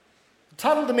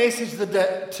Title of the message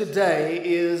today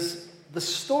is The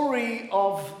Story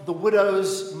of the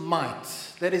Widow's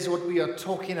Mite. That is what we are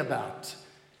talking about.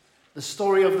 The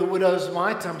story of the widow's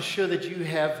mite. I'm sure that you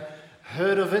have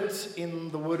heard of it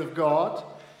in the Word of God.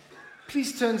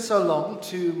 Please turn so long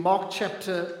to Mark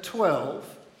chapter 12,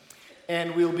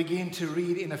 and we'll begin to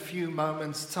read in a few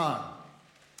moments' time.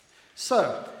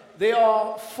 So, there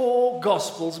are four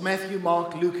Gospels, Matthew,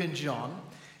 Mark, Luke, and John.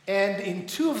 And in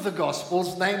two of the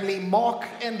Gospels, namely Mark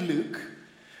and Luke,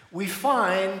 we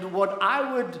find what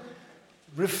I would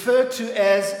refer to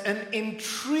as an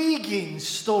intriguing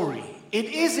story. It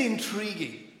is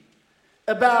intriguing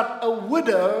about a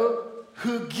widow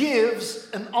who gives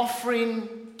an offering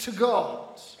to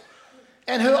God.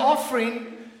 And her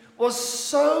offering was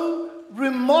so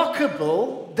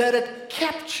remarkable that it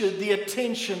captured the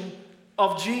attention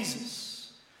of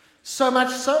Jesus. So much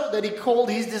so that he called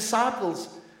his disciples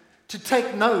to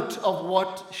take note of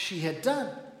what she had done.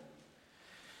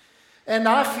 And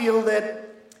I feel that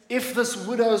if this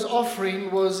widow's offering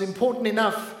was important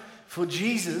enough for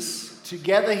Jesus to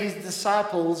gather his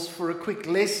disciples for a quick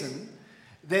lesson,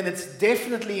 then it's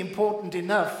definitely important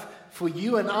enough for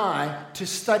you and I to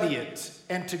study it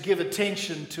and to give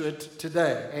attention to it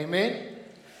today. Amen?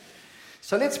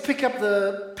 So let's pick up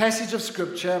the passage of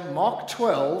Scripture, Mark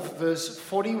 12, verse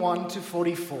 41 to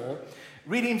 44,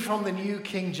 reading from the New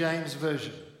King James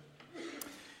Version.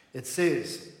 It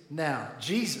says, "Now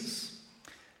Jesus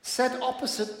sat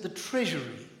opposite the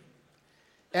treasury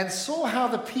and saw how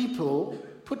the people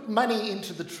put money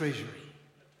into the treasury.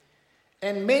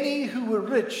 And many who were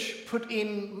rich put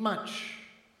in much.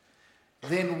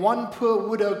 Then one poor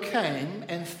widow came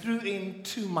and threw in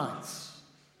 2 mites,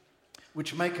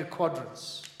 which make a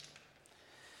quadrans.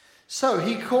 So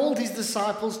he called his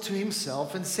disciples to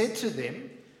himself and said to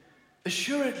them,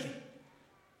 'Assuredly,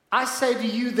 I say to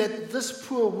you that this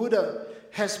poor widow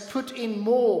has put in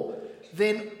more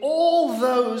than all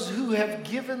those who have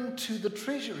given to the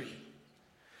treasury.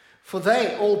 For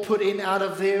they all put in out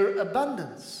of their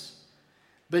abundance.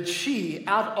 But she,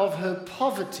 out of her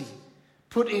poverty,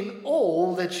 put in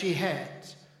all that she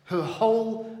had, her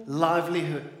whole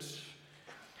livelihood.'"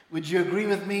 Would you agree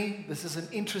with me? This is an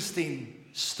interesting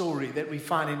story that we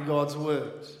find in God's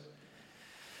Word.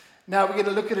 Now, we're going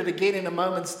to look at it again in a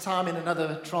moment's time in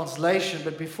another translation.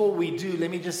 But before we do, let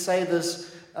me just say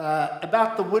this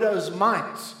about the widow's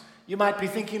mite. You might be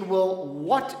thinking, well,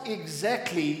 what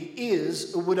exactly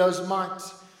is a widow's mite?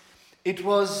 It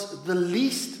was the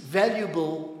least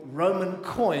valuable Roman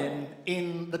coin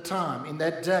in the time, in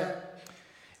that day.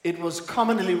 It was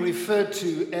commonly referred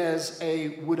to as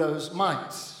a widow's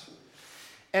mite.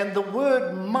 And the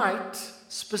word mite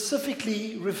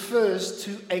specifically refers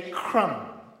to a crumb.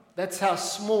 That's how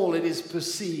small it is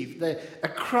perceived. A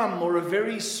crumb or a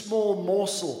very small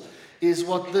morsel is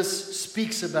what this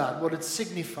speaks about, what it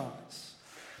signifies.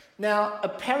 Now,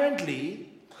 apparently,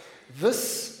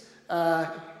 this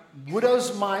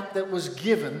widow's mite that was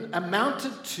given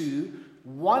amounted to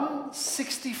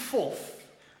 1/64th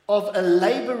of a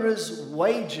laborer's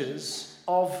wages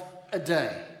of a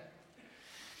day.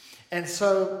 And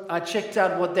so I checked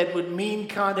out what that would mean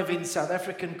kind of in South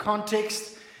African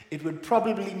context. It would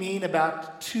probably mean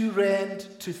about 2 rand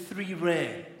to 3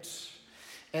 rand.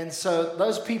 And so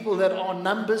those people that are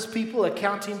numbers people,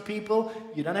 accounting people,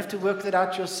 you don't have to work that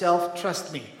out yourself.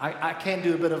 Trust me, I can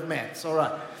do a bit of maths, all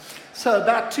right. So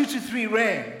about 2 to 3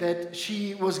 rand that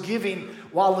she was giving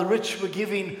while the rich were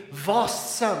giving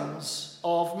vast sums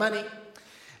of money.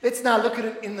 Let's now look at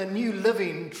it in the New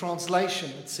Living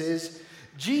Translation. It says,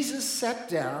 "Jesus sat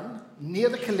down near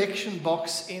the collection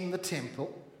box in the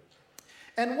temple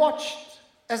and watched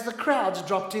as the crowds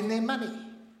dropped in their money.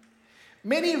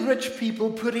 Many rich people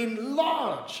put in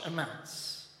large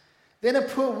amounts. Then a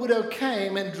poor widow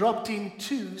came and dropped in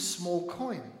 2 small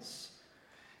coins.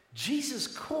 Jesus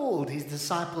called his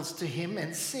disciples to him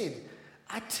and said,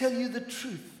 'I tell you the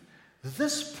truth,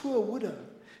 this poor widow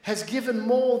has given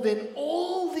more than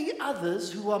all the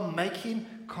others who are making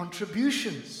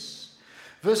contributions.'"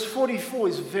 Verse 44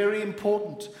 is very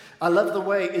important. I love the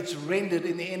way it's rendered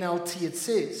in the NLT. It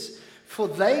says, "For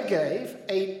they gave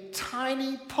a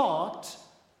tiny part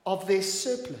of their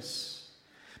surplus.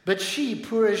 But she,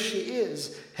 poor as she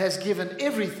is, has given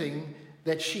everything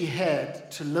that she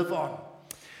had to live on."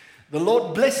 The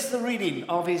Lord bless the reading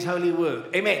of his holy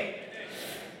word. Amen.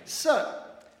 So,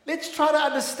 let's try to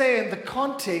understand the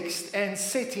context and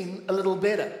setting a little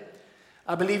better.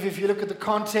 I believe if you look at the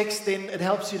context, then it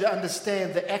helps you to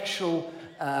understand the actual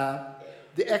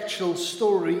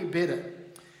story better.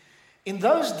 In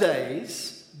those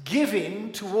days,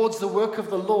 giving towards the work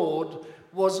of the Lord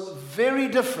was very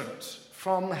different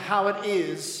from how it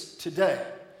is today.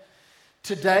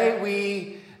 Today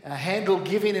we handle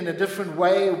giving in a different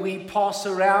way. We pass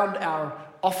around our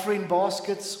offering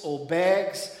baskets or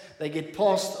bags. They get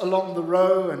passed along the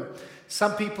row, and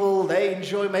some people, they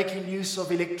enjoy making use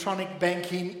of electronic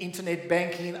banking, internet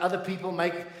banking. Other people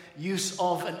make use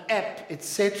of an app,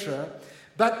 etc.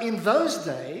 But in those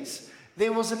days,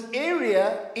 there was an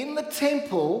area in the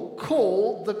temple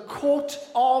called the Court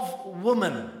of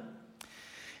Women.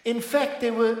 In fact,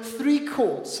 there were 3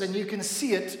 courts, and you can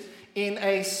see it in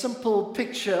a simple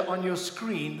picture on your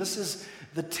screen. This is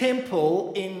the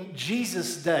temple in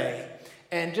Jesus' day,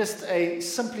 and just a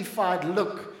simplified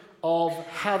look of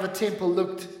how the temple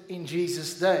looked in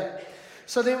Jesus' day.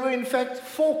 So there were in fact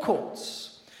 4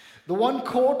 courts. The one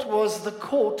court was the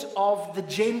court of the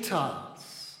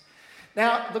Gentiles.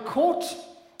 Now, the court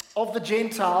of the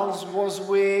Gentiles was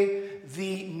where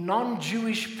the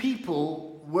non-Jewish people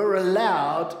were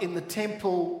allowed in the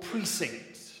temple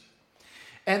precinct.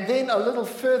 And then a little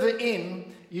further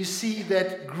in, you see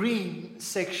that green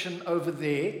section over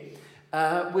there,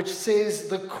 which says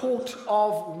the Court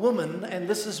of Women, and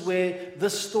this is where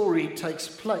this story takes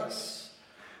place.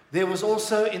 There was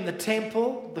also in the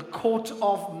temple the Court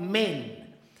of Men,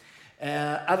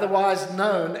 otherwise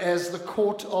known as the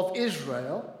Court of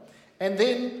Israel, and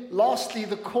then lastly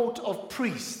the Court of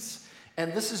Priests,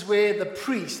 and this is where the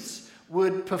priests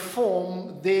would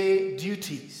perform their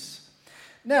duties.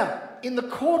 Now, in the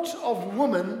Court of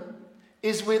Women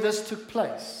is where this took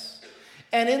place.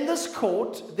 And in this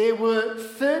court, there were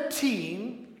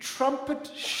 13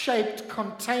 trumpet-shaped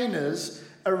containers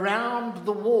around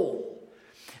the wall.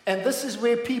 And this is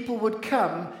where people would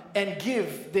come and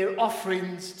give their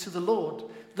offerings to the Lord.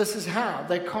 This is how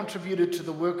they contributed to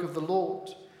the work of the Lord.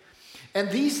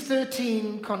 And these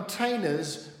 13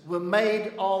 containers were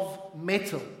made of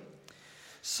metal.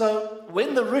 So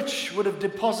when the rich would have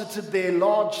deposited their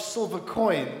large silver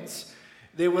coins,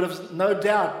 there would have no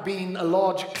doubt been a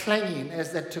large clanging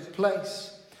as that took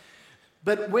place.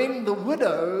 But when the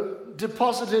widow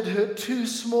deposited her 2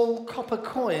 small copper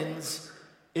coins,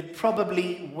 it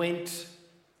probably went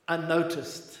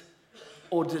unnoticed,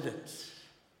 or did it?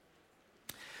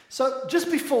 So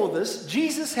just before this,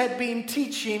 Jesus had been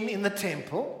teaching in the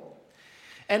temple,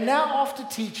 and now after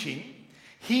teaching,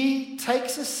 he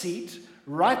takes a seat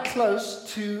right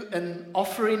close to an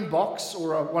offering box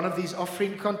or one of these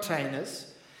offering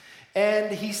containers,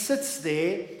 and he sits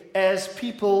there as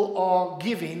people are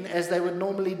giving as they would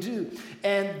normally do.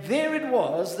 And there it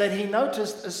was that he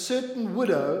noticed a certain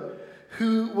widow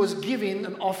who was giving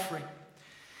an offering.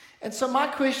 And so my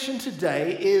question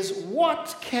today is,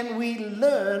 what can we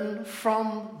learn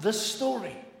from this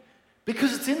story?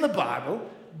 Because it's in the Bible.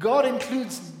 God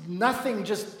includes nothing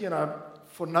just,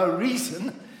 for no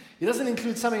reason. He doesn't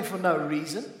include something for no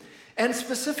reason. And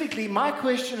specifically, my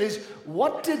question is,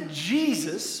 what did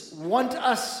Jesus want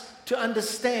us to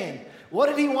understand? What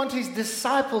did he want his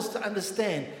disciples to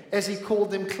understand as he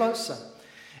called them closer?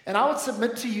 And I would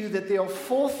submit to you that there are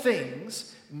 4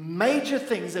 things, major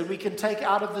things that we can take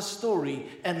out of the story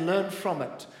and learn from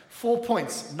it. 4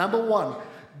 points. Number 1,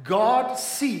 God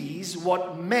sees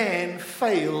what man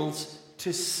fails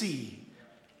to see.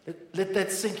 Let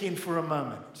that sink in for a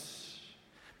moment.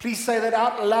 Please say that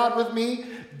out loud with me.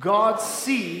 God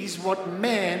sees what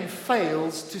man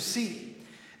fails to see.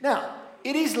 Now,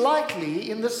 it is likely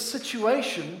in this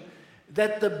situation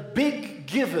that the big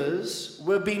givers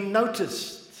were being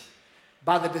noticed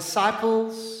by the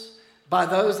disciples, by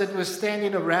those that were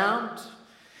standing around.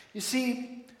 You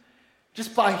see,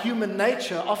 just by human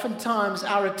nature, oftentimes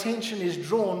our attention is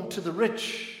drawn to the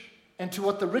rich and to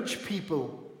what the rich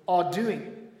people are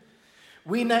doing.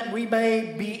 We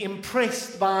may be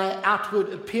impressed by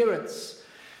outward appearance.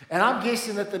 And I'm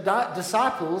guessing that the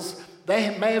disciples,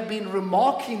 they may have been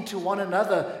remarking to one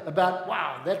another about,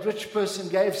 wow, that rich person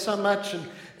gave so much.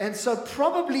 And so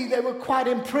probably they were quite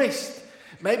impressed.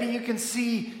 Maybe you can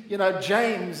see,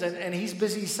 James, and he's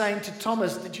busy saying to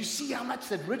Thomas, did you see how much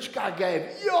that rich guy gave?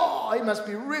 Yeah, he must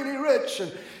be really rich.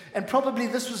 And probably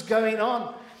this was going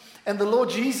on. And the Lord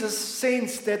Jesus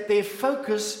sensed that their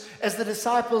focus as the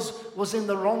disciples was in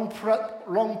the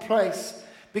wrong place,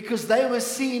 because they were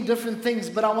seeing different things.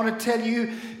 But I want to tell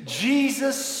you,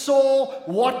 Jesus saw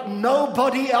what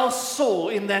nobody else saw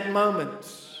in that moment.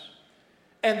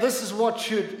 And this is what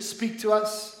should speak to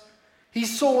us. He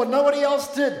saw what nobody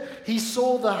else did. He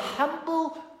saw the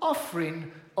humble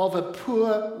offering of a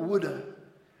poor widow.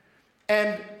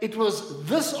 And it was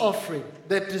this offering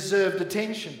that deserved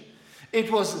attention. It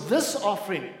was this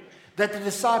offering that the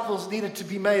disciples needed to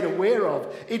be made aware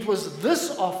of. It was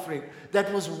this offering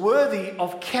that was worthy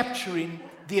of capturing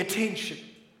the attention.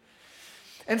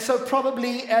 And so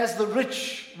probably as the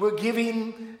rich were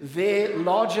giving their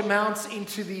large amounts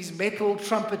into these metal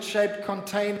trumpet-shaped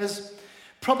containers,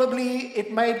 probably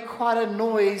it made quite a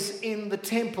noise in the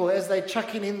temple as they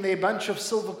chucking in their bunch of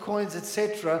silver coins,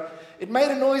 etc. It made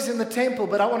a noise in the temple,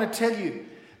 but I want to tell you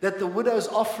that the widow's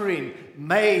offering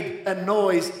made a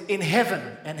noise in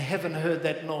heaven, and heaven heard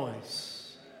that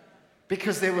noise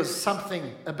because there was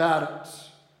something about it.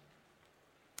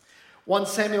 1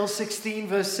 Samuel 16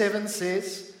 verse 7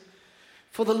 says,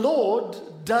 "For the Lord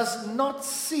does not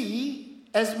see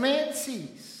as man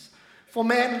sees. For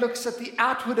man looks at the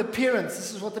outward appearance."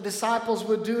 This is what the disciples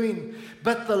were doing.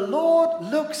 "But the Lord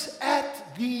looks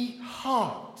at the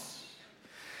heart."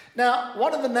 Now,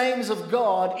 one of the names of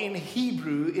God in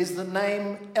Hebrew is the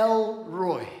name El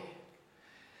Roi.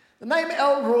 The name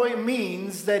El Roi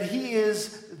means that he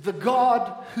is the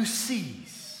God who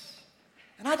sees.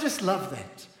 And I just love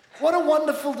that. What a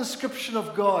wonderful description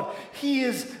of God. He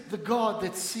is the God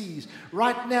that sees.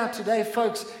 Right now, today,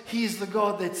 folks, He is the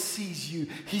God that sees you.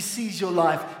 He sees your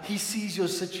life. He sees your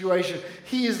situation.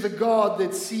 He is the God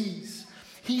that sees.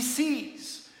 He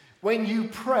sees when you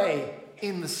pray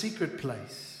in the secret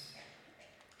place.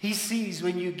 He sees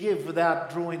when you give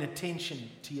without drawing attention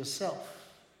to yourself.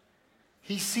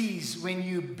 He sees when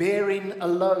you bearing a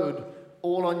load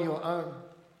all on your own.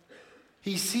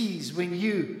 He sees when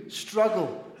you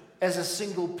struggle as a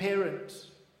single parent,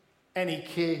 and He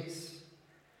cares.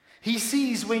 He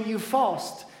sees when you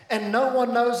fast and no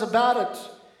one knows about it.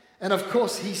 And of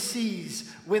course, He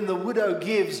sees when the widow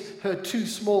gives her 2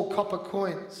 small copper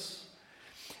coins.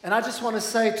 And I just want to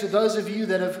say to those of you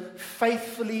that have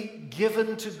faithfully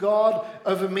given to God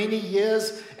over many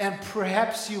years, and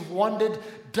perhaps you've wondered,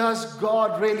 does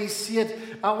God really see it?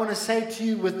 I want to say to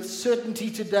you with certainty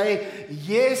today,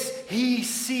 yes, He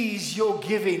sees your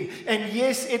giving. And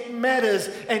yes, it matters.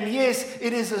 And yes,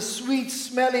 it is a sweet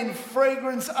smelling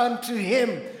fragrance unto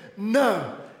Him.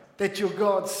 Know that your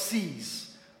God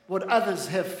sees what others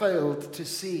have failed to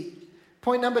see.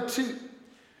 Point number 2.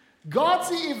 God's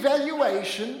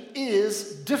evaluation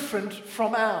is different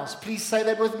from ours. Please say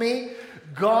that with me.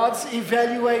 God's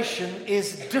evaluation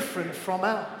is different from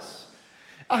ours.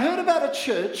 I heard about a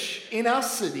church in our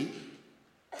city,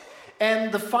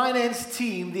 and the finance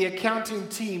team, the accounting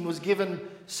team, was given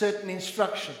certain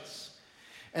instructions.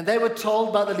 And they were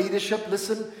told by the leadership,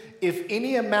 listen, if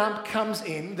any amount comes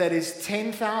in that is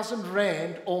 10,000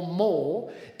 rand or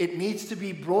more, it needs to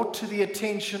be brought to the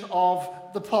attention of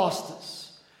the pastors.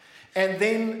 And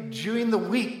then during the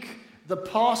week, the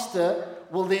pastor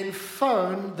will then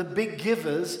phone the big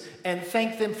givers and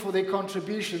thank them for their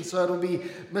contribution. So it'll be,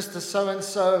 Mr.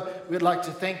 So-and-so, we'd like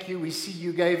to thank you. We see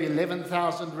you gave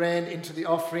 11,000 rand into the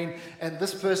offering. And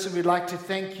this person, we'd like to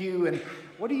thank you. And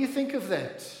what do you think of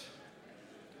that?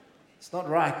 It's not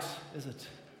right, is it?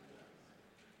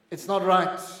 It's not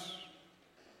right.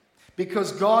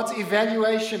 Because God's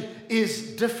evaluation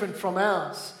is different from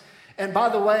ours. And by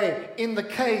the way, in the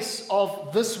case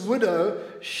of this widow,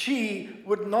 she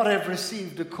would not have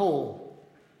received a call.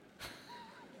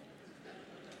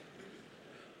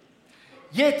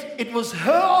 Yet it was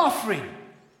her offering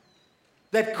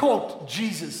that caught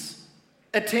Jesus'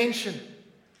 attention.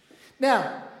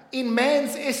 Now, in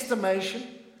man's estimation,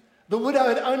 the widow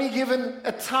had only given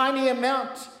a tiny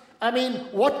amount. I mean,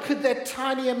 what could that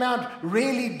tiny amount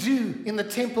really do in the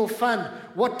temple fund?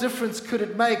 What difference could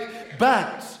it make?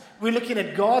 But we're looking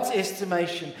at God's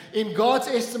estimation. In God's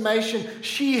estimation,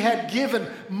 she had given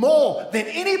more than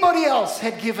anybody else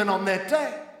had given on that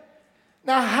day.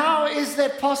 Now, how is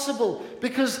that possible?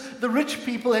 Because the rich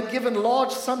people had given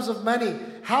large sums of money.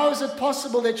 How is it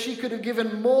possible that she could have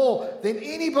given more than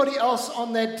anybody else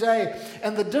on that day?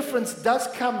 And the difference does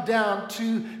come down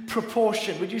to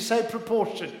proportion. Would you say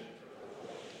proportion?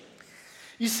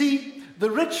 You see,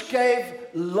 the rich gave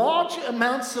large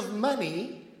amounts of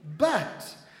money,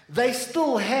 but they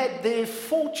still had their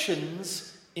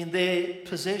fortunes in their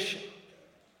possession.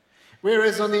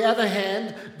 Whereas on the other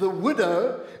hand, the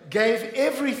widow gave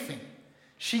everything.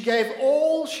 She gave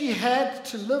all she had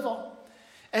to live on.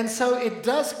 And so it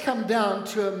does come down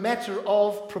to a matter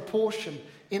of proportion.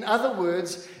 In other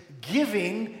words,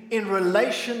 giving in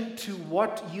relation to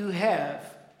what you have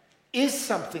is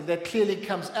something that clearly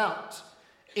comes out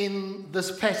in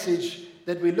this passage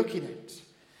that we're looking at.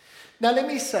 Now let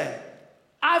me say,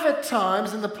 I've at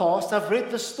times in the past, I've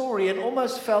read the story and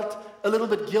almost felt a little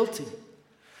bit guilty.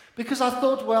 Because I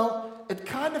thought, well, it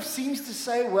kind of seems to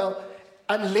say, well,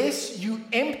 unless you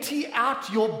empty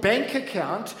out your bank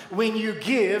account when you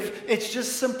give, it's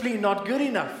just simply not good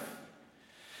enough.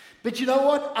 But you know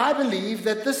what? I believe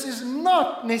that this is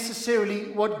not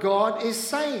necessarily what God is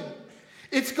saying.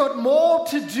 It's got more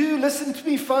to do, listen to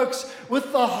me folks,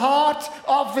 with the heart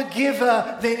of the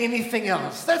giver than anything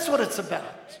else. That's what it's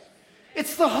about.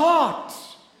 It's the heart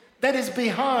that is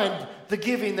behind the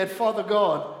giving that Father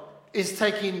God is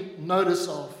taking notice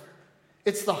of.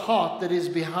 It's the heart that is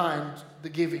behind the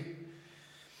giving.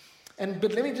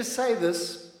 But let me just say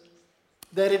this,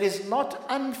 that it is not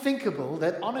unthinkable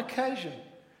that on occasion,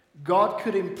 God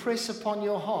could impress upon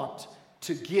your heart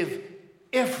to give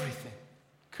everything.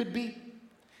 Could be.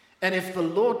 And if the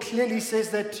Lord clearly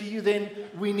says that to you, then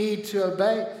we need to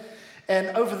obey. And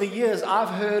over the years, I've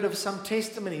heard of some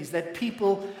testimonies that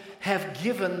people have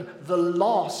given the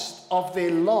last of their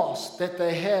last that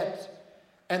they had.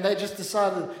 And they just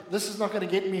decided, this is not going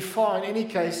to get me far in any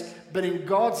case, but in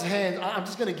God's hands, I'm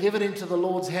just going to give it into the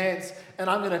Lord's hands, and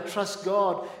I'm going to trust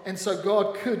God. And so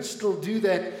God could still do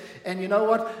that. And you know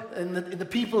what? In the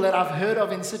people that I've heard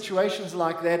of in situations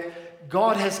like that,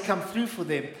 God has come through for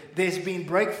them. There's been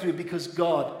breakthrough because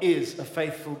God is a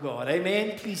faithful God.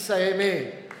 Amen? Please say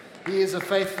amen. He is a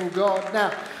faithful God.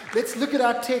 Now, let's look at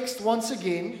our text once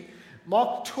again.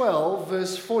 Mark 12,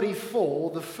 verse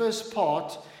 44, the first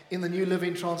part in the New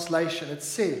Living Translation. It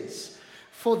says,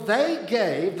 for they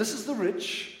gave, this is the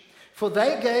rich, for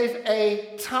they gave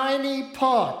a tiny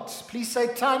part, please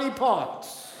say tiny part,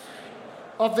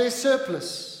 of their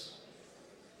surplus.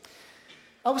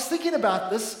 I was thinking about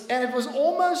this, and it was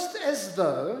almost as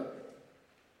though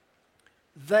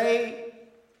they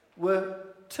were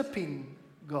tipping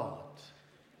God.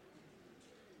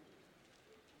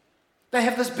 They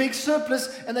have this big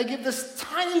surplus, and they give this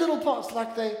tiny little part. It's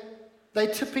like they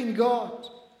tip in God.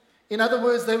 In other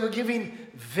words, they were giving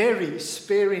very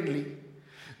sparingly.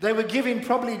 They were giving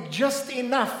probably just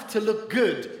enough to look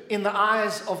good in the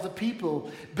eyes of the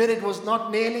people, but it was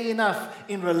not nearly enough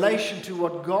in relation to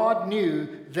what God knew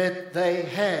that they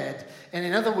had. And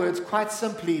in other words, quite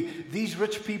simply, these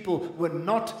rich people were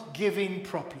not giving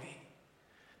properly.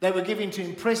 They were giving to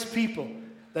impress people.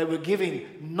 They were giving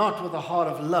not with a heart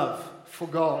of love for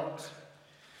God.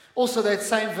 Also, that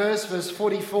same verse, verse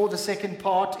 44, the second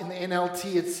part in the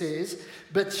NLT, it says,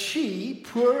 but she,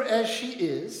 poor as she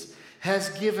is, has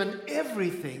given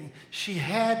everything she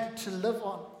had to live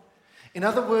on. In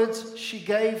other words, she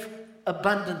gave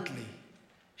abundantly.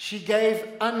 She gave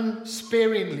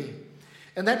unsparingly.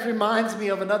 And that reminds me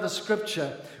of another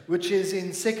scripture, which is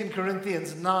in 2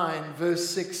 Corinthians 9, verse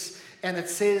 6. And it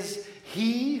says,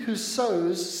 he who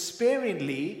sows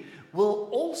sparingly will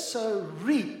also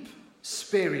reap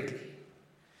sparingly.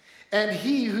 And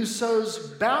he who sows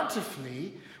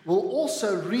bountifully will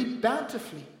also reap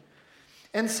bountifully.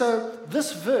 And so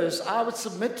this verse, I would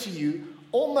submit to you,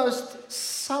 almost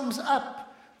sums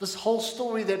up this whole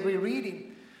story that we're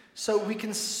reading. So we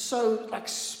can sow like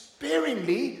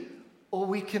sparingly, or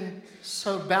we can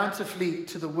sow bountifully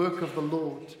to the work of the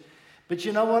Lord. But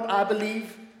you know what? I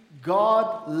believe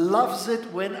God loves it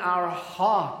when our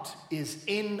heart is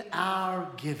in our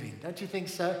giving. Don't you think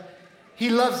so? He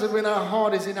loves it when our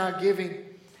heart is in our giving.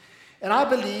 And I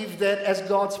believe that as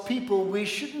God's people, we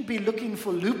shouldn't be looking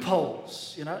for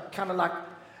loopholes, kind of like,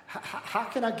 how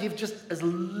can I give just as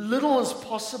little as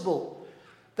possible?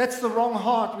 That's the wrong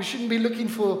heart. We shouldn't be looking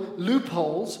for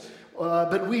loopholes,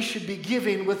 but we should be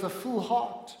giving with a full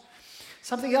heart.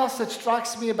 Something else that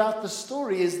strikes me about the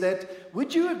story is that,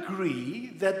 would you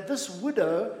agree that this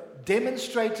widow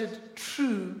demonstrated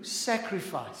true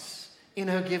sacrifice in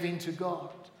her giving to God?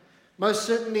 Most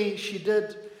certainly she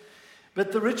did.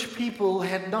 But the rich people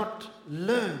had not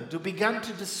learned or begun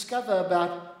to discover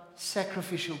about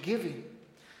sacrificial giving.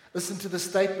 Listen to the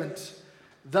statement.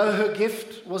 Though her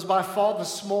gift was by far the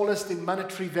smallest in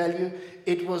monetary value,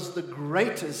 it was the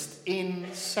greatest in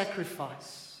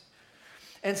sacrifice.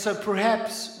 And so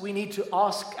perhaps we need to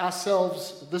ask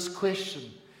ourselves this question.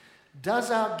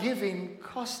 Does our giving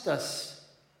cost us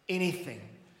anything?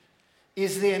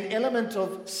 Is there an element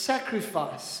of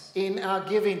sacrifice in our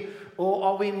giving? Or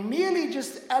are we merely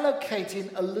just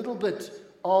allocating a little bit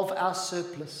of our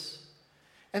surplus?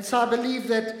 And so I believe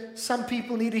that some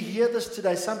people need to hear this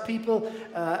today. Some people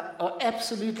are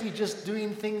absolutely just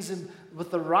doing things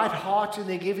with the right heart in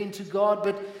their giving to God.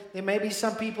 But there may be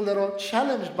some people that are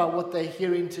challenged by what they're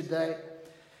hearing today.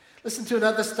 Listen to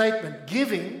another statement.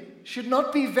 Giving should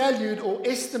not be valued or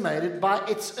estimated by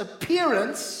its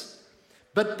appearance,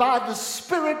 but by the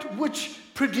Spirit which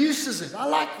produces it. I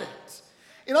like that.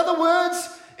 In other words,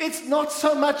 it's not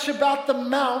so much about the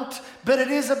amount, but it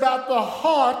is about the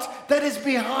heart that is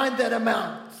behind that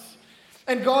amount.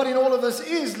 And God in all of this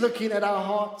is looking at our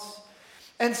hearts.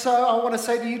 And so I want to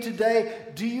say to you today,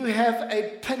 do you have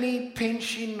a penny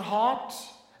pinching heart?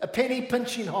 A penny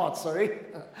pinching heart, sorry.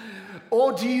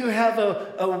 Or do you have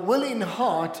a willing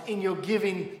heart in your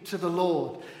giving to the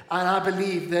Lord? And I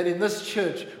believe that in this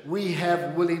church, we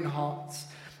have willing hearts.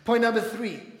 Point number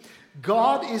 3,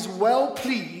 God is well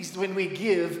pleased when we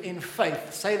give in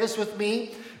faith. Say this with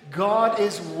me. God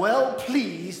is well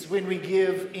pleased when we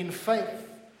give in faith.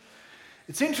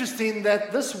 It's interesting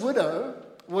that this widow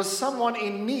was someone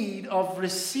in need of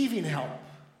receiving help,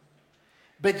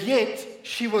 but yet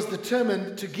she was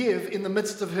determined to give in the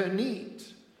midst of her need.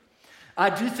 I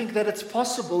do think that it's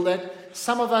possible that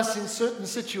some of us in certain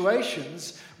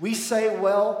situations, we say,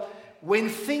 well, when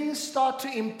things start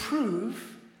to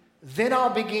improve, then I'll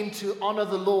begin to honor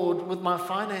the Lord with my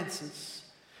finances.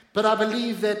 But I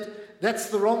believe that that's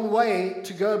the wrong way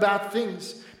to go about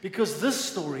things, because this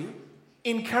story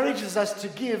encourages us to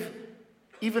give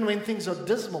even when things are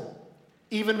dismal,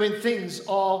 even when things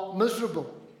are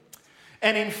miserable.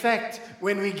 And in fact,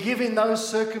 when we give in those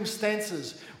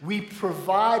circumstances, we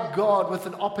provide God with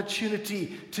an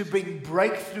opportunity to bring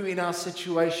breakthrough in our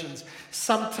situations.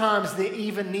 Sometimes there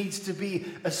even needs to be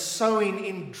a sowing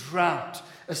in drought,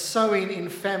 a sowing in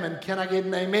famine. Can I get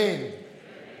an amen?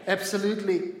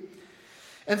 Absolutely.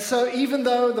 And so even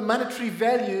though the monetary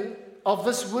value of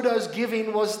this widow's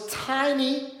giving was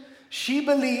tiny, she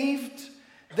believed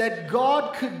that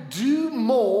God could do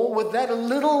more with that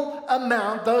little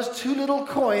amount, those 2 little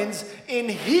coins in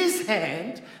his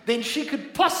hand, than she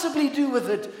could possibly do with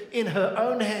it in her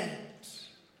own hand.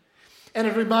 And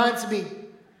it reminds me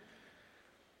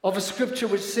of a scripture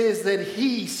which says that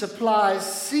he supplies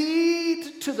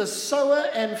seed to the sower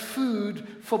and food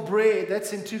for bread.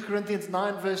 That's in 2 Corinthians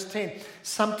 9 verse 10.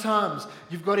 Sometimes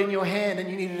you've got in your hand and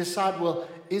you need to decide, well,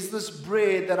 is this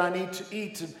bread that I need to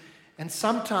eat? And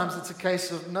sometimes it's a case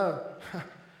of, no,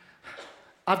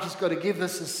 I've just got to give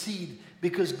this a seed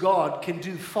because God can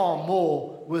do far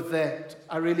more with that.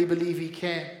 I really believe he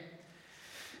can.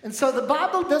 And so the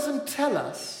Bible doesn't tell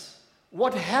us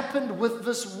what happened with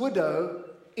this widow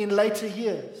in later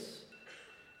years.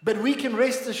 But we can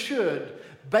rest assured,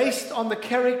 based on the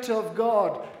character of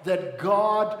God, that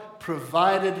God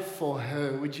provided for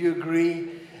her. Would you agree?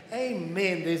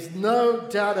 Amen. There's no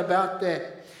doubt about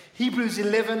that. Hebrews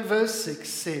 11 verse 6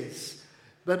 says,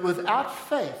 but without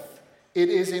faith it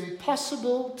is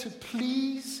impossible to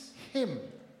please him.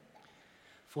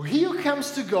 For he who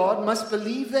comes to God must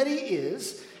believe that he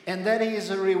is, and that he is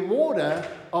a rewarder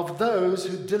of those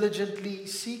who diligently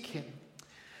seek him.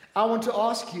 I want to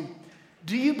ask you,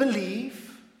 do you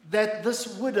believe that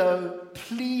this widow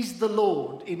pleased the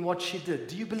Lord in what she did?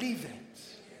 Do you believe that?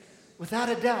 Without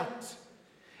a doubt.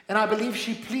 And I believe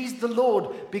she pleased the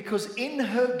Lord because in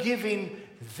her giving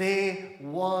there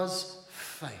was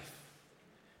faith.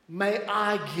 May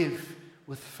I give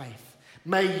with faith.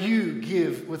 May you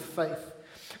give with faith.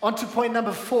 On to point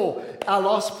number 4, our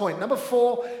last point. Number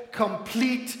 4,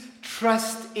 complete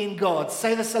trust in God.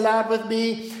 Say this aloud with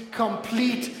me.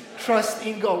 Complete trust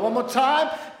in God. One more time.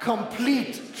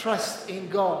 Complete trust in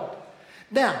God.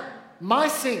 Now, my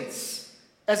sense,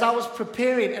 as I was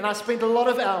preparing, and I spent a lot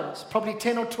of hours, probably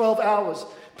 10 or 12 hours,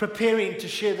 preparing to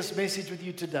share this message with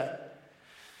you today.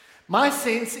 My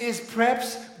sense is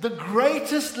perhaps the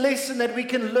greatest lesson that we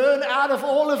can learn out of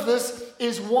all of this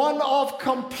is one of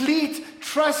complete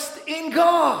trust in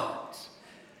God.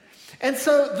 And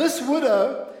so this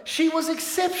widow, she was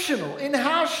exceptional in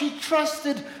how she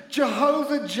trusted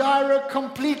Jehovah Jireh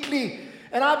completely.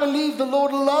 And I believe the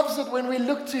Lord loves it when we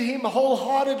look to him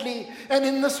wholeheartedly. And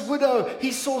in this widow,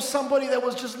 he saw somebody that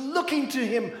was just looking to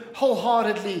him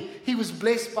wholeheartedly. He was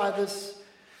blessed by this.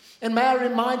 And may I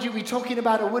remind you, we're talking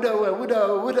about a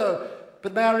widow.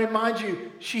 But may I remind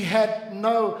you, she had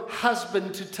no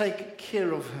husband to take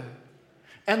care of her.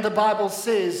 And the Bible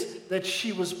says that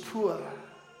she was poor.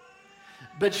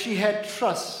 But she had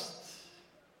trust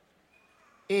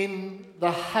in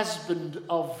the husband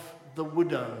of the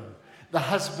widow. The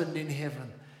husband in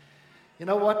heaven. You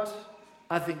know what?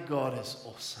 I think God is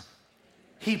awesome.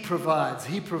 He provides.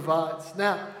 He provides.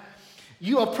 Now,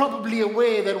 you are probably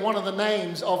aware that one of the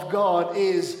names of God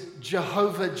is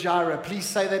Jehovah Jireh. Please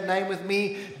say that name with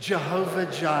me. Jehovah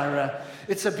Jireh.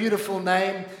 It's a beautiful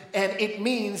name, and it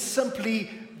means simply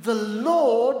the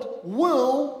Lord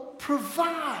will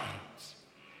provide.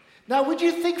 Now, would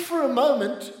you think for a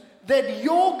moment that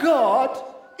your God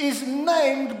is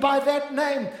named by that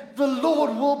name? The Lord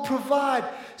will provide.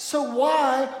 So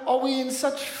why are we in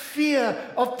such fear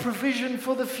of provision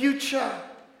for the future?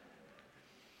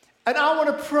 And I want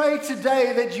to pray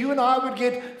today that you and I would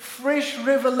get fresh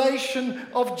revelation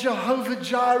of Jehovah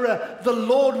Jireh. The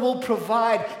Lord will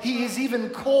provide. He is even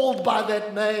called by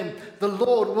that name. The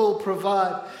Lord will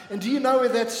provide. And do you know where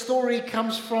that story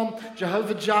comes from?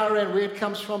 Jehovah Jireh, and where it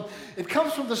comes from? It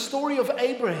comes from the story of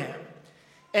Abraham.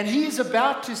 And he is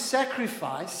about to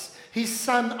sacrifice his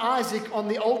son Isaac on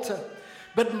the altar.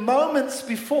 But moments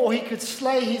before he could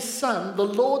slay his son, the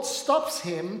Lord stops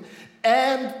him,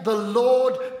 and the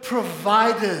Lord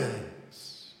provided.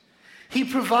 He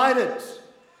provided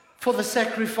for the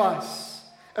sacrifice,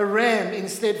 a ram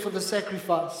instead for the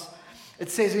sacrifice.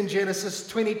 It says in Genesis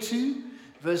 22,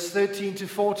 verse 13 to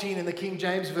 14 in the King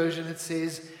James Version, it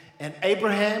says, "And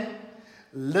Abraham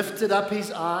lifted up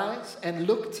his eyes and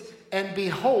looked, and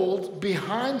behold,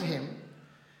 behind him,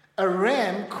 a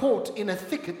ram caught in a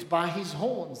thicket by his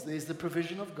horns." There's the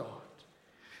provision of God.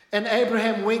 "And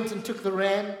Abraham went and took the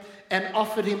ram and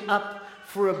offered him up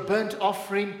for a burnt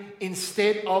offering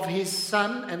instead of his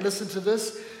son." And listen to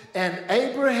this. "And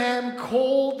Abraham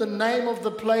called the name of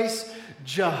the place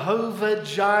Jehovah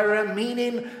Jireh,"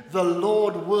 meaning the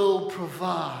Lord will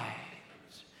provide.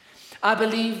 I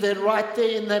believe that right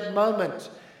there in that moment,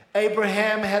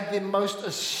 Abraham had the most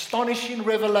astonishing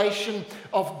revelation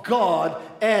of God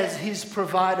as his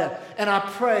provider. And I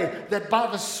pray that by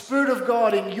the Spirit of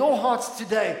God in your hearts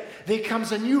today, there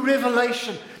comes a new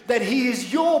revelation that He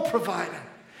is your provider.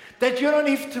 That you don't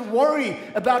have to worry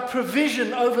about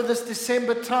provision over this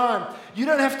December time. You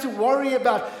don't have to worry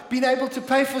about being able to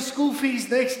pay for school fees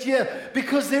next year,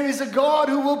 because there is a God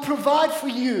who will provide for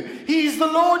you. He is the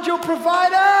Lord your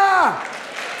provider.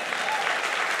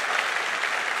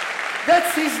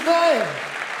 That's His name.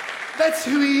 That's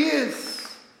who He is.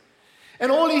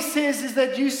 And all He says is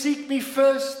that you seek me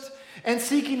first. And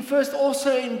seeking first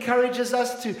also encourages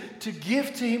us to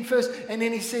give to Him first. And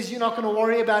then He says, you're not going to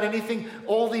worry about anything.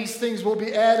 All these things will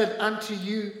be added unto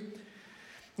you.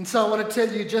 And so I want to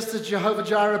tell you, just as Jehovah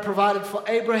Jireh provided for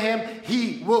Abraham,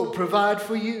 He will provide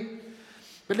for you.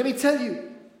 But let me tell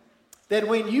you that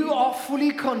when you are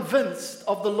fully convinced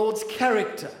of the Lord's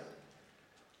character,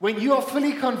 when you are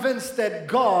fully convinced that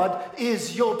God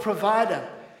is your provider,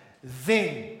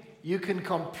 then you can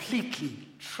completely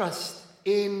trust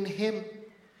in Him.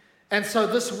 And so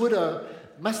this widow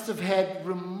must have had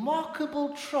remarkable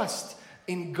trust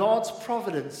in God's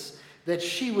providence, that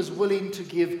she was willing to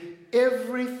give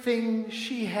everything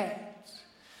she had.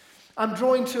 I'm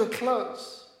drawing to a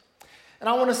close, and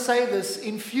I want to say this: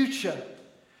 in future,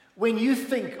 when you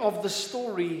think of the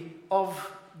story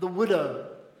of the widow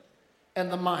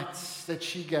and the mites that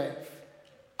she gave,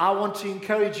 I want to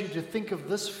encourage you to think of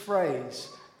this phrase: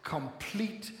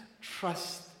 complete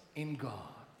trust in God.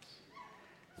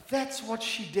 That's what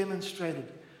she demonstrated.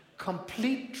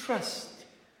 Complete trust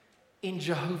in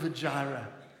Jehovah Jireh,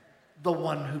 the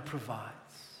one who provides.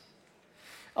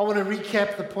 I want to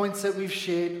recap the points that we've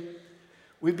shared.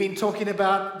 We've been talking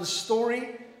about the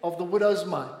story of the widow's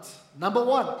mite. Number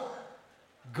one,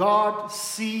 God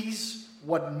sees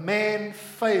what man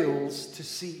fails to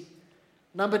see.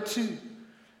 Number two,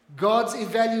 God's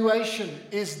evaluation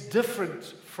is different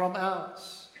from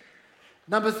ours.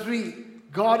 Number three,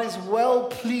 God is well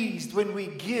pleased when we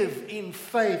give in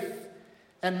faith.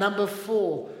 And number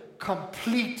four,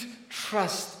 complete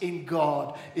trust in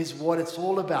God is what it's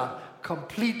all about.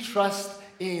 Complete trust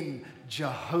in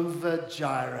Jehovah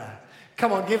Jireh.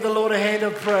 Come on, give the Lord a hand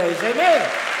of praise. Amen.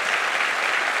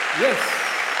 Yes.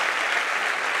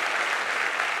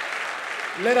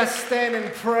 Let us stand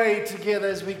and pray together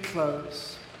as we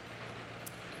close.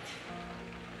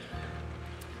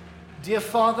 Dear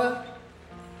Father,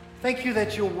 thank you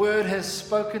that your word has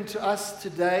spoken to us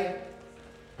today.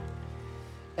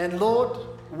 And Lord,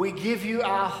 we give you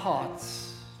our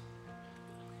hearts.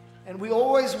 And we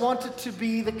always want it to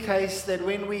be the case that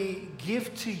when we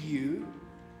give to you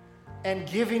and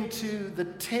give into the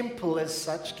temple as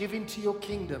such, give into your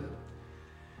kingdom,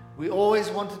 we always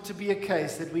want it to be a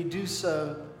case that we do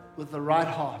so with the right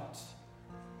heart,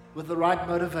 with the right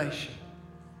motivation,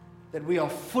 that we are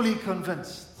fully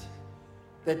convinced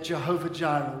that Jehovah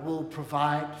Jireh will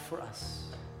provide for us.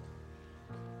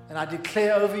 And I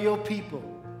declare over your people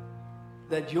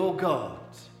that your God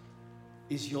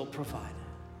is your provider.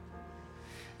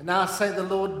 And now I say, the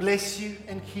Lord bless you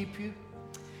and keep you.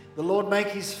 The Lord make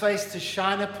His face to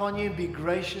shine upon you and be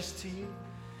gracious to you.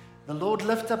 The Lord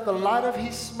lift up the light of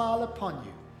His smile upon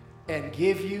you and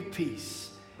give you peace.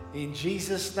 In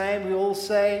Jesus' name we all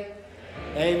say,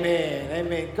 Amen.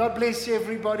 Amen. God bless you,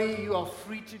 everybody. You are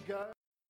free to go.